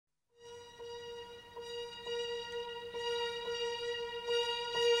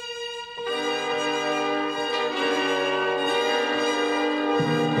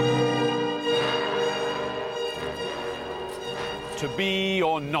be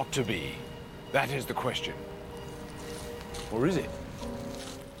or not to be? That is the question. Or is it?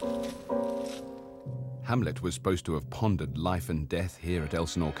 Hamlet was supposed to have pondered life and death here at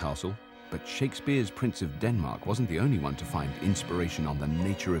Elsinore Castle, but Shakespeare's Prince of Denmark wasn't the only one to find inspiration on the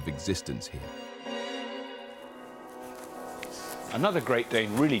nature of existence here. Another Great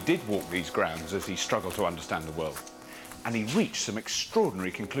Dane really did walk these grounds as he struggled to understand the world, and he reached some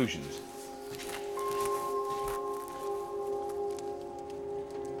extraordinary conclusions.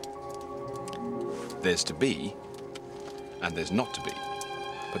 There's to be, and there's not to be.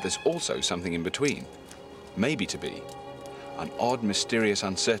 But there's also something in between. Maybe to be. An odd, mysterious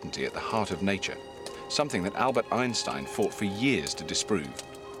uncertainty at the heart of nature. Something that Albert Einstein fought for years to disprove.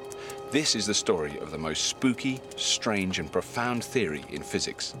 This is the story of the most spooky, strange, and profound theory in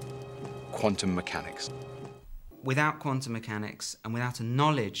physics. Quantum mechanics. Without quantum mechanics, and without a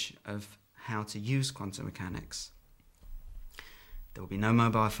knowledge of how to use quantum mechanics, there will be no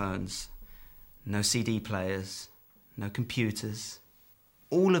mobile phones, no CD players, no computers.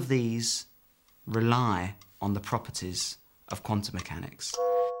 All of these rely on the properties of quantum mechanics.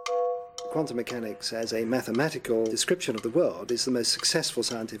 Quantum mechanics as a mathematical description of the world is the most successful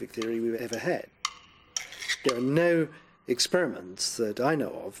scientific theory we've ever had. There are no experiments that I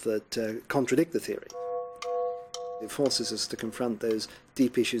know of that contradict the theory. It forces us to confront those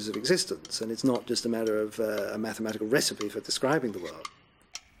deep issues of existence, and it's not just a matter of a mathematical recipe for describing the world.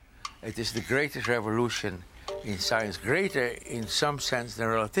 It is the greatest revolution in science, greater in some sense than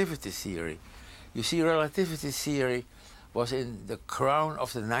relativity theory. You see, relativity theory was in the crown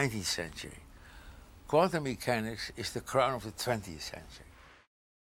of the 19th century. Quantum mechanics is the crown of the 20th century.